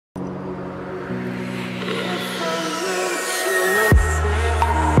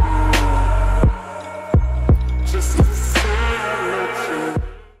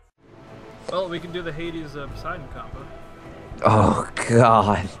we can do the Hades Poseidon combo. Oh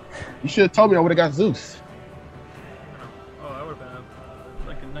God! You should have told me I would have got Zeus. Oh, that would have been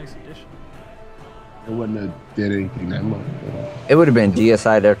like a nice addition. It wouldn't have did anything that much. It would have been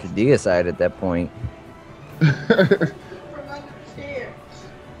deicide after deicide at that point.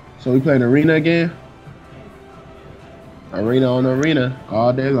 So we playing arena again? Arena on arena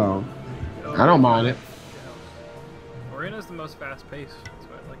all day long. I don't mind it. Arena is the most fast paced. That's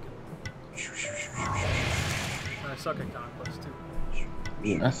why I like it. And I suck at Conquest too.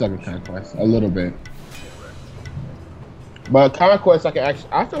 Yeah, I suck at Conquest a little bit. But Conquest, I can actually.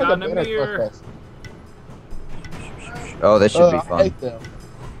 I feel like I'm better at Conquest. Oh, this should be I fun. hate them.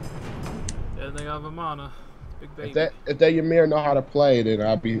 Yeah, they have a mana. Big baby. If that Ymir know how to play, then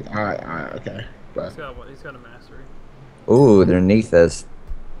I'll be. Okay. But He's got a mastery. Ooh, their Neethas.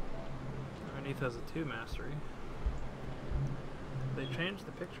 Underneath has a 2 mastery. They changed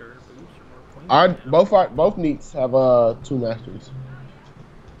the picture. Boobs are more pointy. Both Neats have 2 masteries.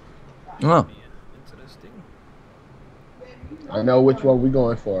 Oh. Interesting. I know which one we're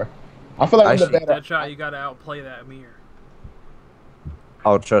going for. I feel like I'm the better. That shot, you gotta outplay that Ymir.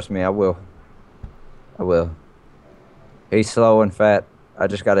 Oh, trust me, I will. I will. He's slow and fat. I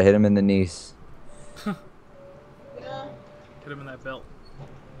just gotta hit him in the knees. Hit him in that belt.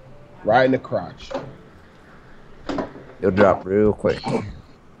 Right in the crotch. He'll drop real quick. I'm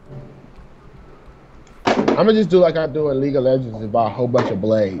gonna just do like I do in League of Legends and buy a whole bunch of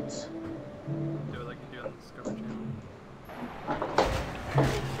blades. Do it like you do on the Discovery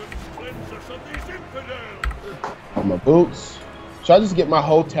Channel. On my boots. Should I just get my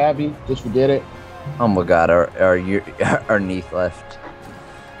whole tabby? Just forget it. Oh my God, our Neath left.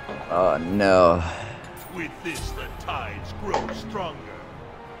 Oh no. With this, the tides grow stronger.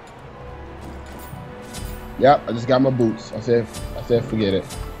 Yep, I just got my boots. I said forget it.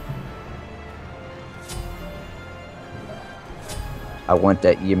 I want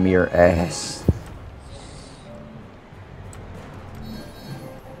that Ymir ass.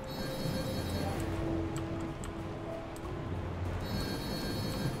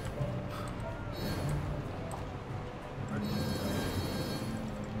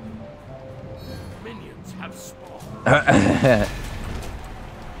 Minions have spawned.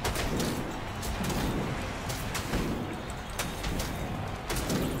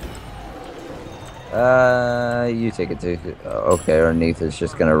 You take it too. Okay, our Neath is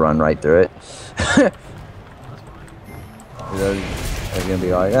just gonna run right through it. They're gonna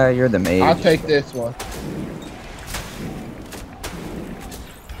be like, ah, you're the mage. I'll take this one.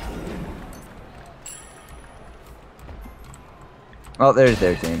 Oh, there's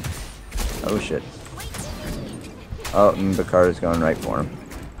their team. Oh shit. Oh, and Bakara's going right for him.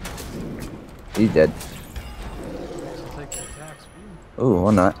 He's dead. Ooh,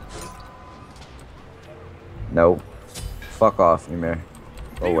 why not? No. Fuck off, Ymir.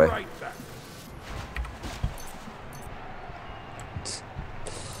 Go away. Right back.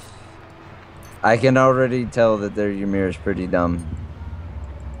 I can already tell that their Ymir is pretty dumb.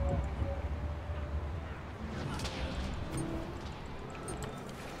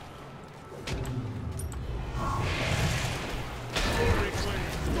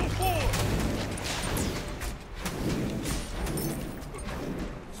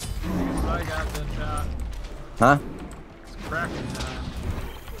 I got that shot. Huh? It's cracking time.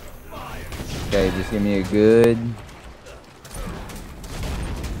 Okay, just give me a good...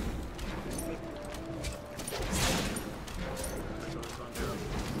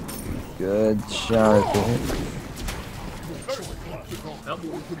 Good shot.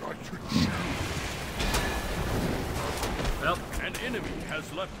 Well, An enemy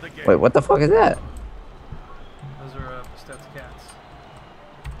has left the game. Wait, what the fuck is that? those are stats cats.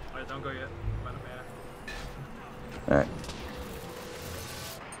 Alright, don't go yet. Might have mana. Alright.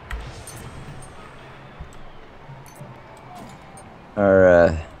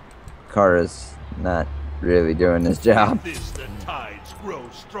 Our Kara's not really doing his job. With this, the tides grow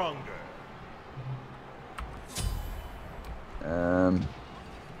stronger.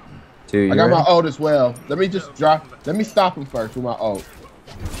 Two. I got my ult as well. Let me just drop. Let me stop him first with my ult.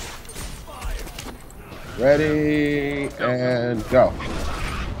 Ready and go.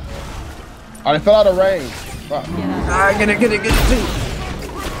 Oh, they fell out of range. Fuck. Ah, get it too.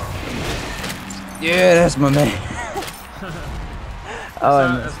 Yeah, that's my man.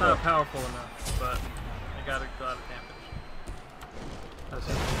 It's not powerful enough, but I got a lot of damage.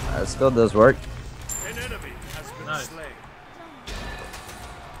 That still does work. An enemy has been Nice. slain.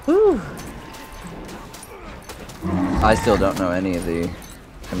 Whew. I still don't know any of the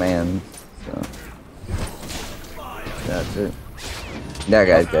commands, so that's it. That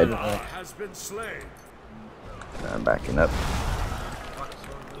guy's dead. has been slain. I'm backing up.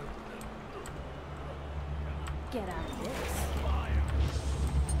 Get out of this.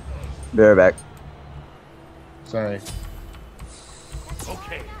 Be right back. Sorry.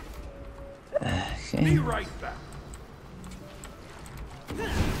 Okay, Okay. be right back.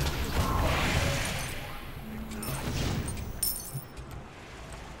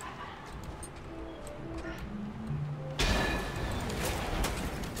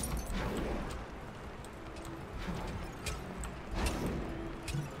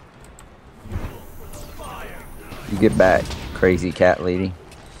 You get back, crazy cat lady.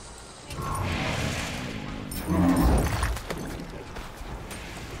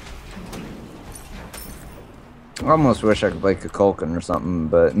 I almost wish I could play Kukulkan or something,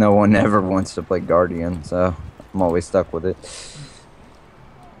 but no one ever wants to play Guardian, so I'm always stuck with it.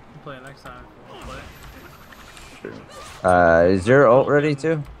 We'll play it next time. We'll play it. Is your ult ready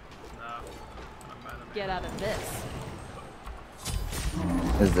too? No. I'm out of Get out of this.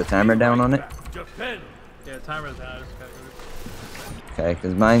 Is the timer down on it? Defend. Yeah, timer's down. I just gotta go. Okay,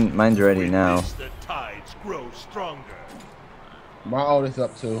 because mine's ready now. Witness the tides grow stronger. My ult is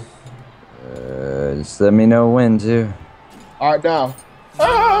up too. Just let me know when too. All right, now.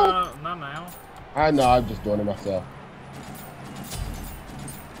 Ah! Not now. I know, I'm just doing it myself.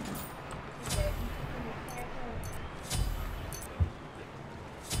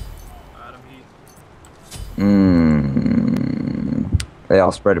 Adam heat. They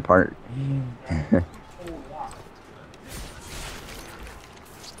all spread apart.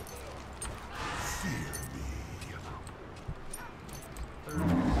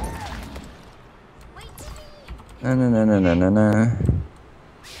 No.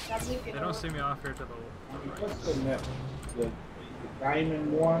 They don't see me off here to the right. What's the net? The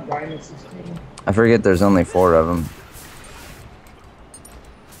diamond one, diamond 16. I forget there's only 4 of them.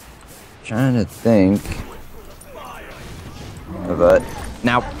 Trying to think. But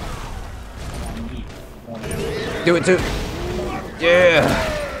now. Do it too. Yeah.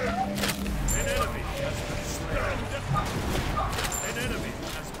 An enemy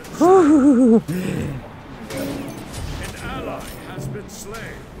has been An ally has been slain.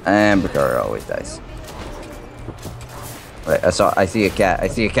 And Bakara always dies. Wait, I see a cat. I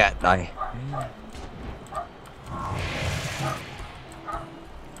see a cat die.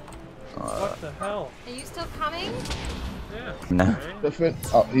 What the hell? Are you still coming? Yeah. No. Okay.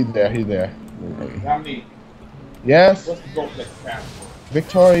 Oh, he's there. He's there. Not me. Yes. What's the goal next pass?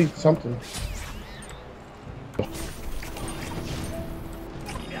 Victory something.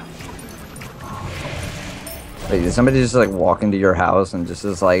 Wait, did somebody just like walk into your house and just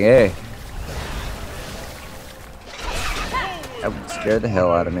is like, hey? That would scare the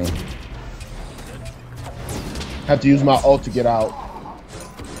hell out of me. Had to use my ult to get out.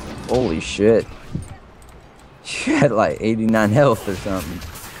 Holy shit. You had like 89 health or something.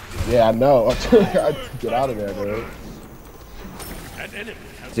 Yeah, I know. I had to get out of there, dude. An enemy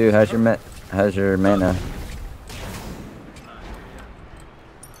has Dude, how's your mana?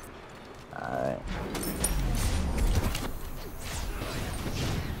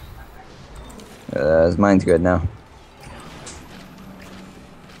 Alright. Mine's good now.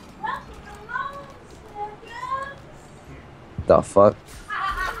 The fuck?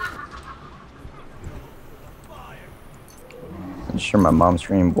 I'm sure my mom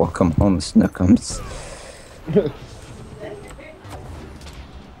screamed, "Welcome home, Snookums."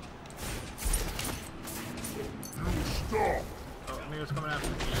 Oh, Mirror's coming after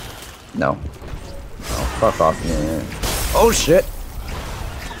me. No. Oh, fuck off, man. Oh shit!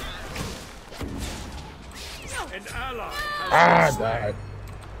 an ally Ah, I has been died.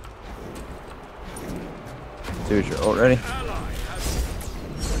 Dude, you're already. slain. Ally has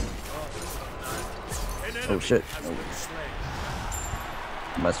an Oh enemy shit. has been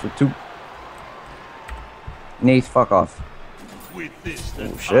slain. Mess with 2. Nath, fuck off. With this, the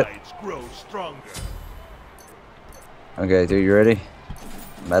Oh, shit. tides grow stronger. Okay, dude, you ready?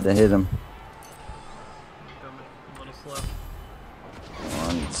 I'm about to hit him. Coming a little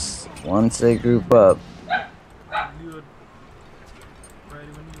slow. Once they group up. Good. Ready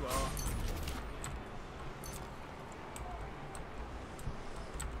when you are.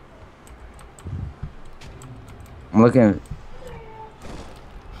 I'm looking.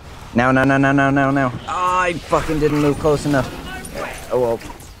 Now. Oh, I fucking didn't move close enough. Oh well.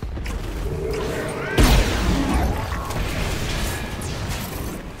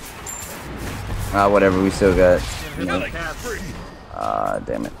 Ah, whatever, we still got. Ah,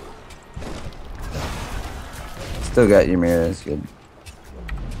 damn it. Still got Ymir, that's good.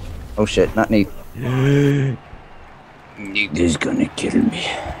 Oh shit, not Neith. Neith is gonna kill me.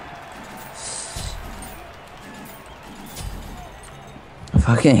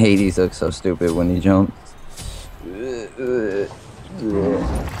 Fucking Hades looks so stupid when he jumps.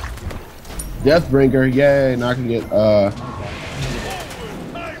 Deathbringer, yay! Now I can get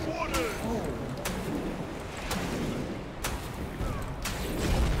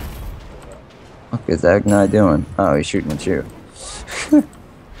What is that guy doing? Oh, he's shooting at you.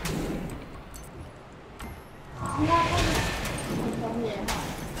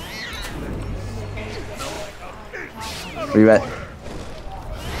 Where you at?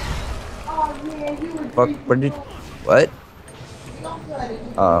 Fuck, where did... What?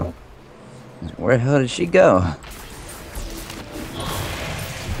 Oh. Where the hell did she go?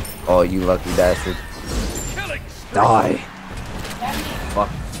 Oh, you lucky bastard. Die. Fuck.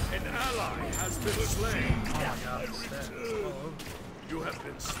 An ally has been slain. You have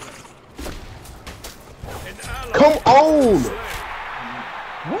been slain. An ally come on! slain.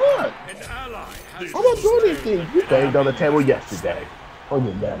 What? An ally has I'm not doing anything. You banged on the table yesterday. Oh,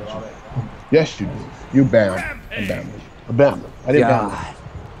 you damaged. Yes, you did. You banned. I banned. I banned. I didn't ban. God.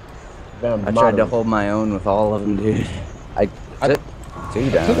 Banned I tried to hold my own with all of them, dude. I took 2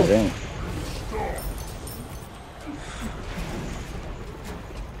 down, I think.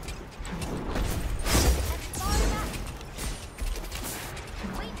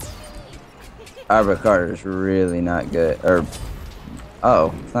 Our Bakar is really not good. Or,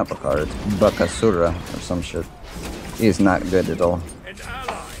 oh, it's not Bakar, it's Bakasura or some shit. He is not good at all.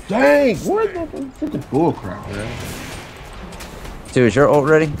 Dang, what the such a bullcrap, man. Dude, is your ult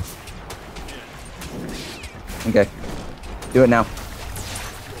ready? Okay. Do it now.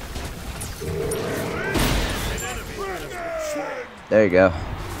 There you go.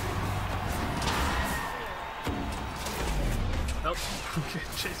 Nope.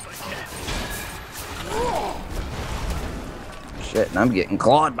 Chased by cat. Shit, and I'm getting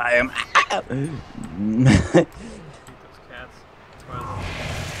clawed by him. Those cats. That's why I love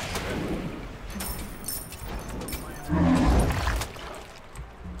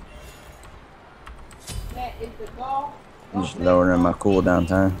I'm just lowering my cooldown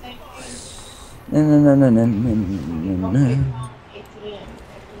time. No.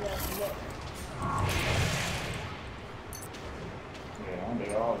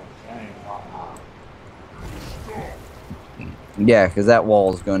 Yeah, because that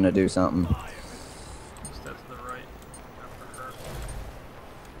wall is going to do something. Step to the right after her.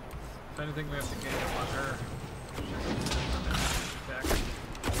 If anything, we have to gain up on her. Back.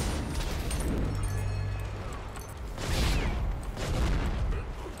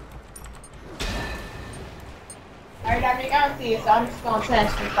 Alright, I'm gonna see it, so I'm just gonna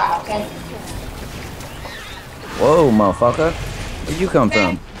transfer the file, okay? Whoa, motherfucker. Where'd you come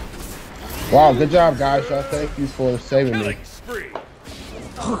from? Wow, good job, guys. Y'all, thank you for saving me.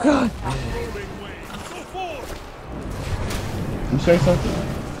 Oh, God. You say something?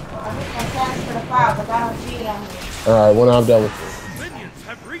 I'm just gonna transfer the file because I don't see it on here. Alright, when I'm done with it. Minions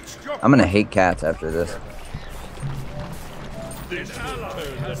have reached your I'm going to hate cats after this. This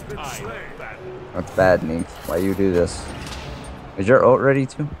ally has been slain. That's bad, Neek. Why you do this? Is your ult ready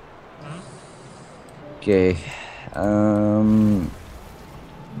too? Okay.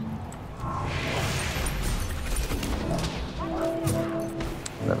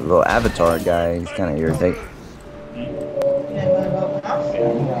 That little avatar guy, he's kind of irritating.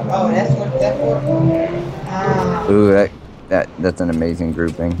 Oh, that's what that's for? Ah. Ooh, that's an amazing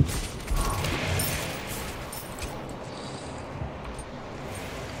grouping.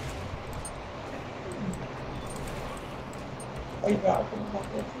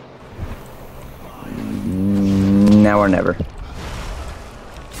 Now or never.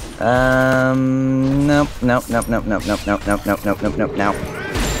 Nope, nope, nope, nope, nope, nope, nope, nope, nope, nope, nope, nope, now.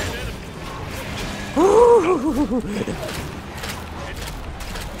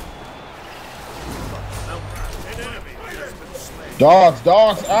 Dogs,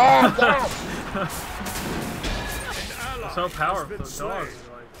 dogs, ah, dogs! So powerful, those dogs.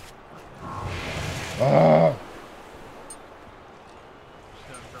 Ah.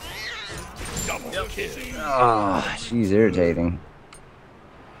 Oh, she's irritating.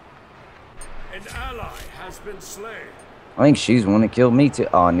 An ally has been slain. I think she's the one that killed me too.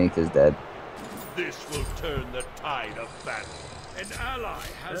 Oh, Nika's dead. This will turn the tide of battle. An ally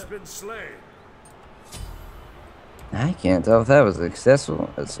has been slain. I can't tell if that was successful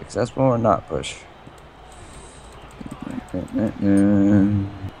or not. Push.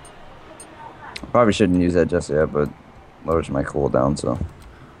 Probably shouldn't use that just yet, but lowers my cooldown, so.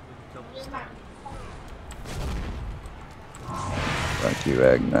 Fuck you,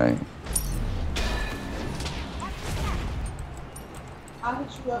 Agnite. I'll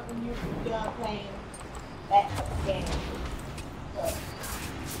hit you up when you're done playing that game.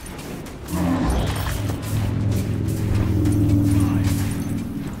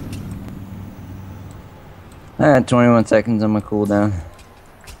 I had 21 seconds on my cooldown.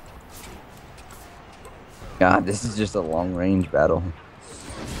 God, this is just a long range battle.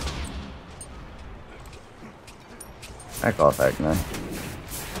 Back off, Agni.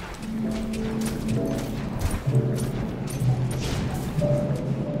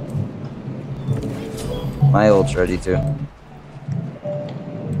 My ult's ready too.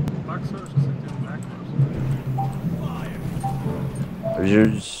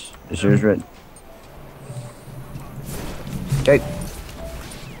 Is yours ready? Okay.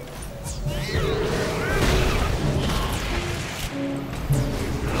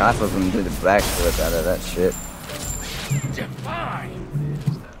 Half of them did a backflip out of that shit.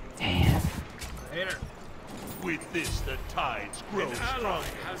 Damn. With this, the tides grow. An ally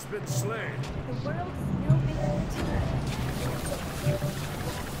has been slain. The world is no bigger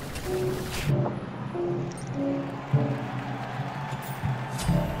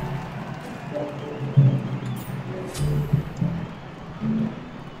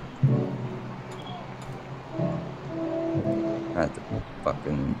At the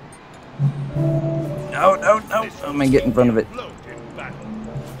fucking. No, no, no. I'm gonna get in front of it.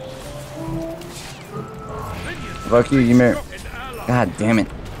 Fuck you, Ymir. God damn it.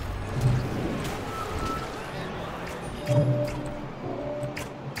 An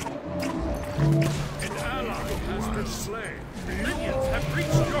ally has been slain. Minions have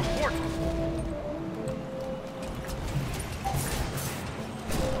reached your portal.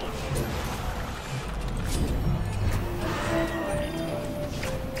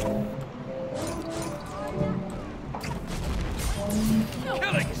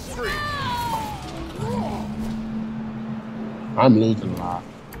 Killing spree. I'm losing a lot.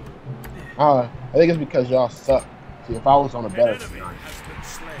 I think it's because y'all suck. See, if I was on a better team.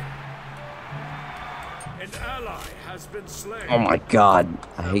 An ally has been slain. Oh my god.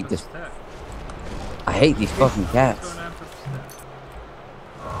 I hate this. I hate these fucking cats.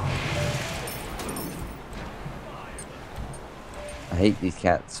 I hate these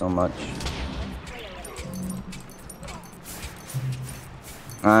cats so much.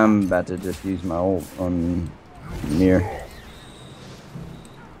 I'm about to just use my ult on Ymir.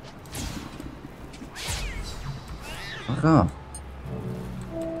 Fuck off.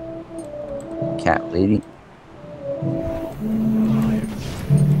 Cat lady.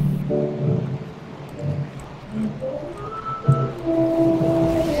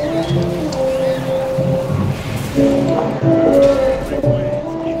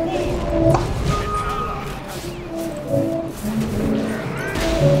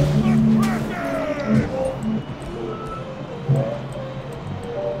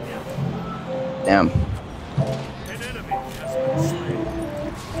 Damn.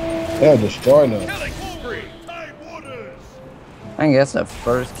 They're destroying us. I guess the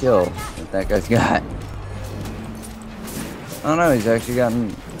first kill that guy's got. Oh no, he's actually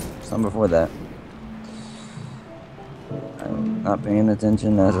gotten some before that. I'm not paying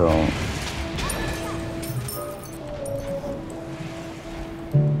attention at all.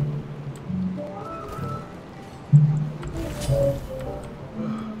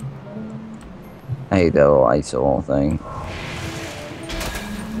 I hate that little ISO thing.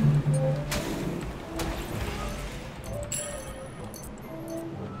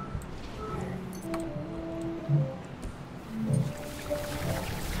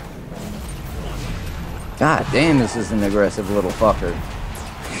 God damn, this is an aggressive little fucker. An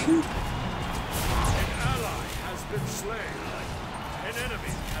ally has been slain. An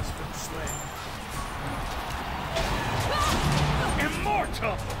enemy has been slain.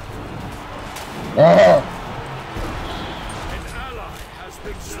 Immortal! Ah! An ally has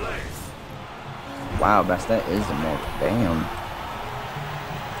been slain. Wow, that is immortal. Damn.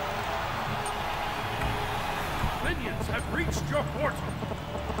 Minions have reached your portal.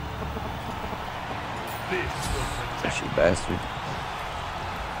 This will protect You bastard.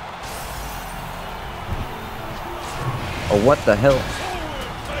 Oh, what the hell?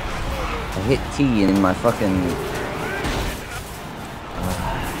 I hit T in my fucking...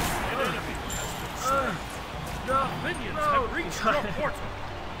 Minions have reached your portal.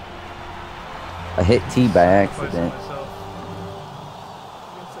 I hit T by accident.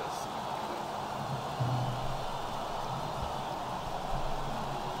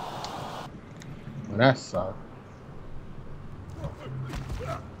 Well, that sucked.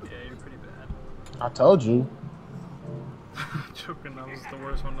 Yeah, you're pretty bad. I told you. Joking, I was the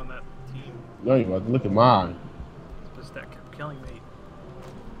worst one on that team. No, you wasn't. Look at mine. Just that kept killing me.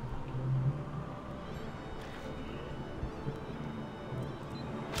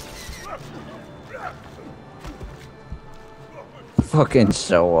 Fucking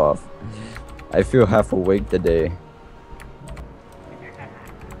show off. I feel half awake today.